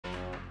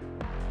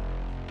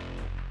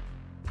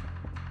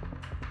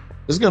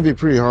It's gonna be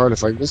pretty hard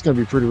if I. It's gonna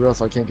be pretty rough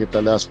if I can't get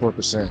that last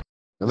 4%.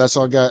 And that's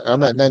all I got.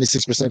 I'm at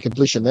 96%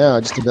 completion now.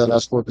 I just need that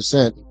last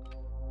 4%.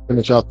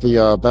 Finish off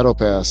the battle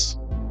pass.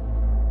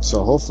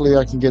 So hopefully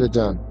I can get it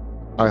done.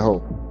 I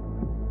hope.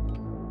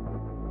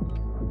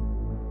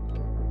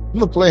 I'm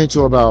gonna play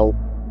until about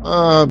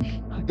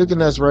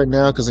looking at this right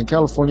now because in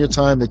California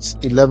time it's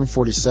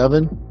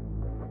 11:47.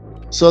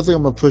 So I think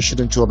I'm gonna push it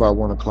until about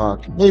 1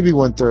 o'clock, maybe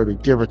 1:30,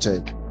 give or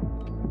take.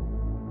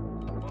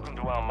 Welcome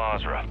to Al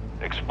Mazrah.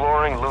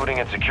 Exploring, looting,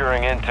 and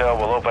securing intel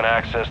will open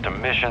access to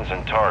missions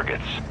and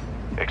targets.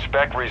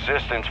 Expect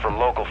resistance from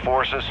local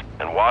forces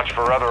and watch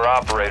for other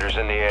operators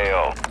in the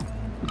AO.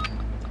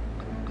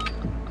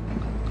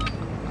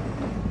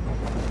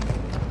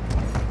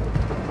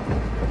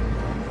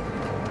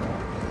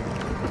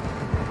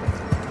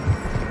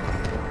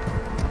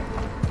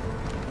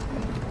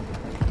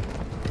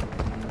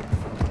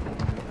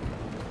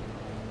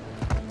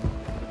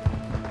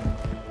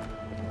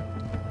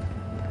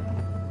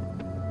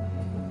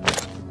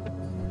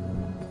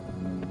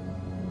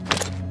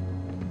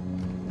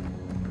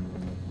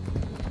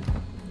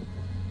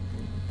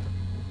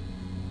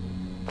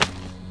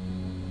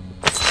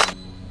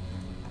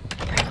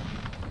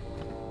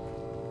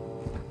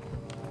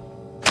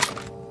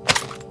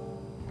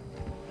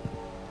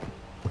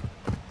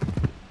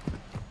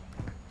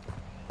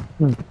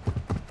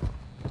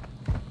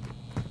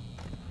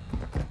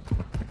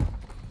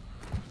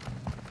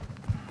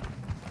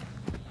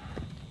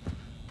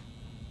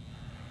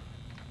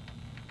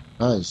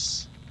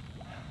 Nice.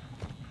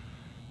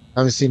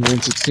 Haven't seen the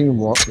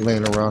M16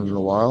 laying around in a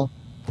while.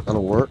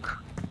 That'll work.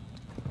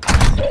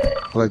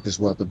 I like this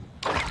weapon.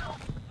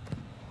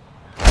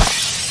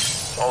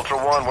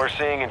 Ultra One, we're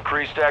seeing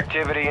increased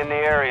activity in the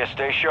area.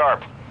 Stay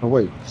sharp. Oh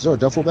wait, is there a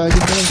duffel bag in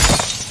there?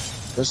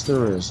 Yes,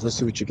 there is. Let's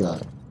see what you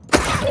got.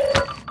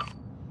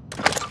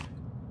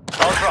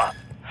 Ultra,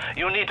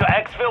 you need to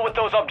exfil with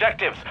those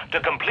objectives to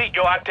complete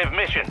your active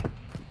mission.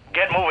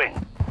 Get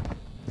moving.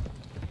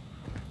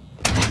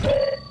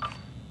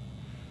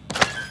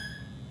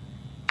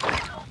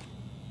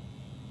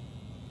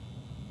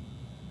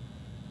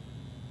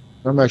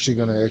 I'm actually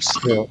gonna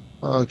exfil.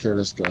 Okay,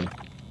 let's go.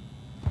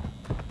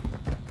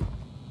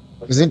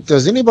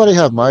 Does anybody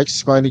have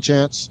mics by any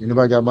chance?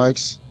 Anybody got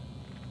mics?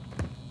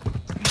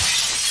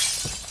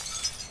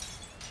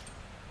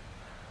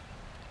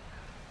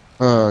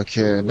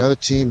 Okay, another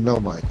team, no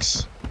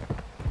mics.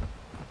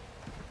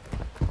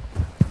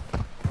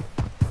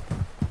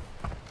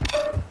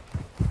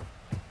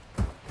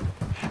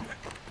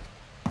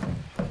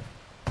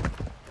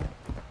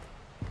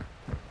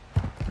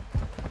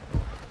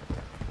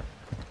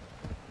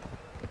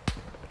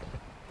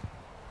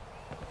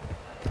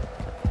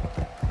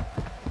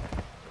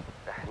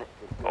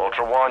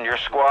 Ultra One, your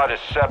squad is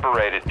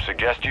separated.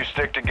 Suggest you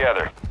stick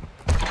together.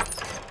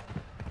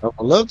 I'd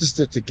love to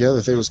stick together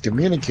if they was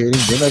communicating.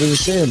 They're not even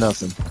saying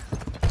nothing.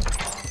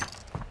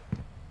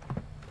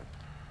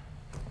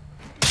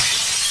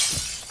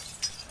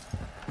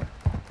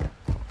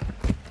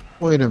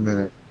 Wait a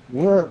minute.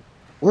 Where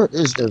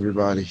is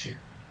everybody?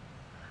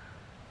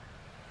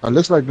 It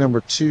looks like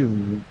number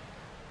 2.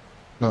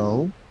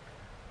 No.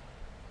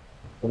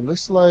 It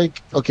looks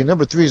like okay.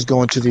 Number 3 is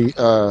going to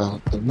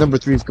the. Number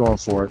 3 is going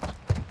for it.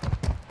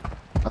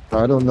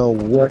 I don't know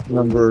what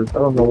number. I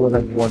don't know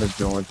what one is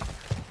doing.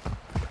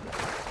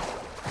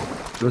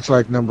 Looks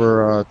like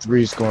number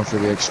 3 is going for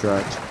the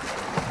extract.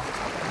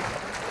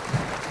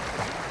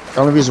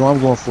 The only reason why I'm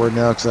going for it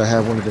now because I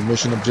have one of the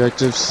mission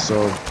objectives,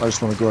 so I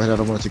just want to go ahead. I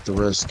don't want to take the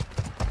risk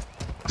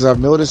because I've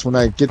noticed when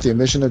I get the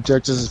mission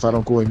objectives, if I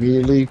don't go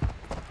immediately,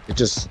 it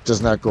just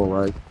does not go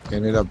right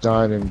and end up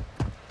dying and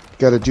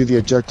got to do the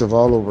objective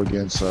all over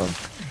again. So.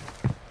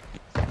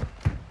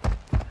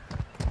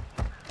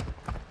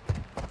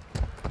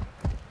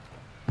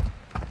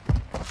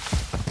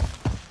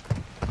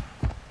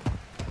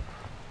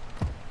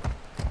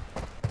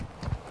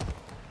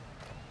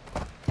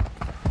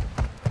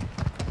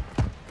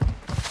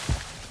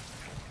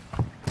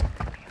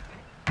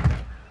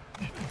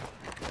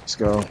 Let's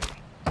go.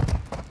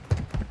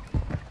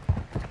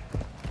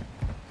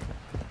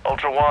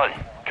 Ultra One,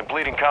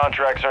 completing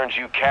contracts earns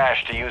you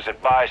cash to use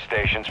at buy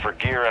stations for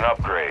gear and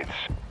upgrades.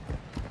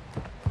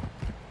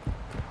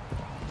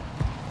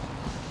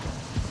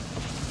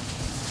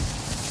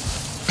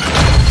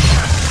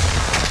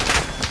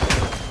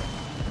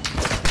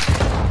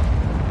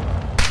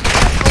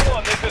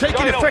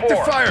 Taking effective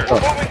fire!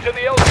 We're moving to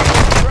the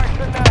LZ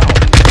direction now.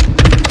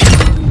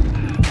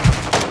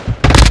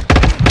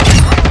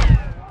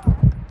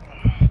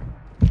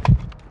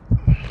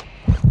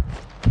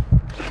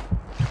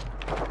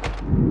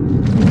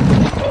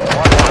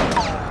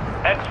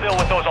 Exfil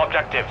with those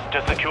objectives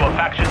to secure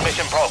faction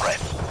mission progress.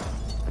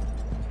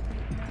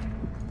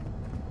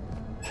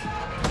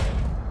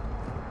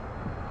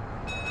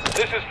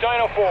 This is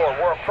Dino 4.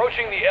 We're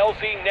approaching the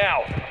LZ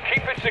now.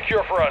 Keep it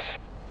secure for us.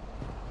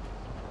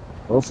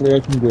 Hopefully I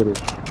can get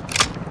it.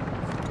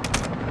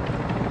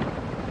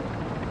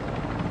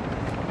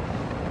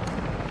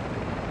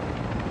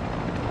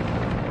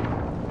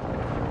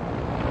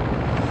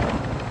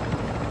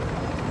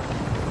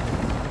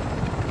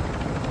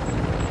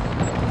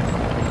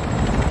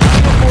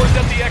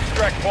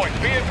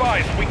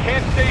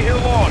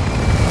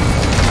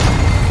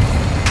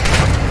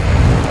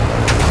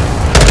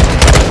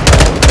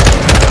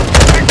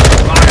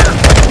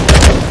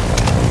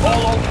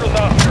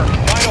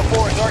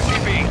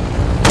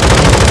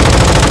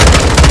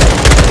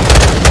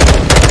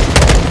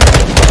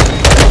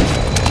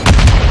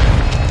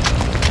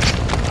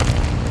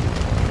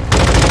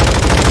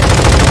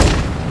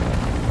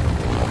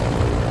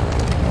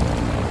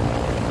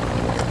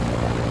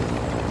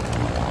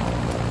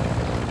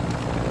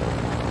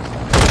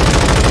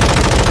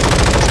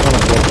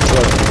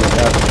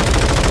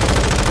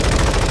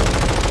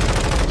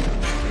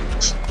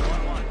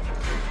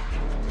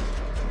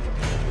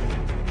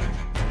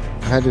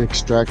 had to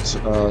extract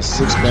 6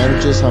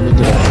 bandages. How many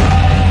did I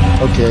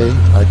get? Okay,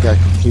 I got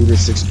completed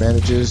 6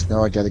 bandages.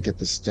 Now I got to get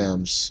the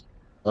stems.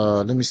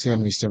 Let me see how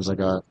many stems I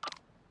got.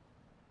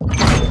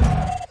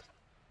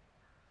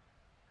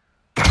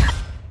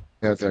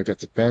 Yeah, I got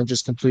the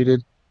bandages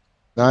completed.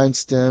 9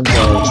 stems.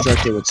 I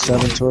extracted with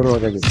 7 total. I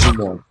got to get 2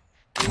 more.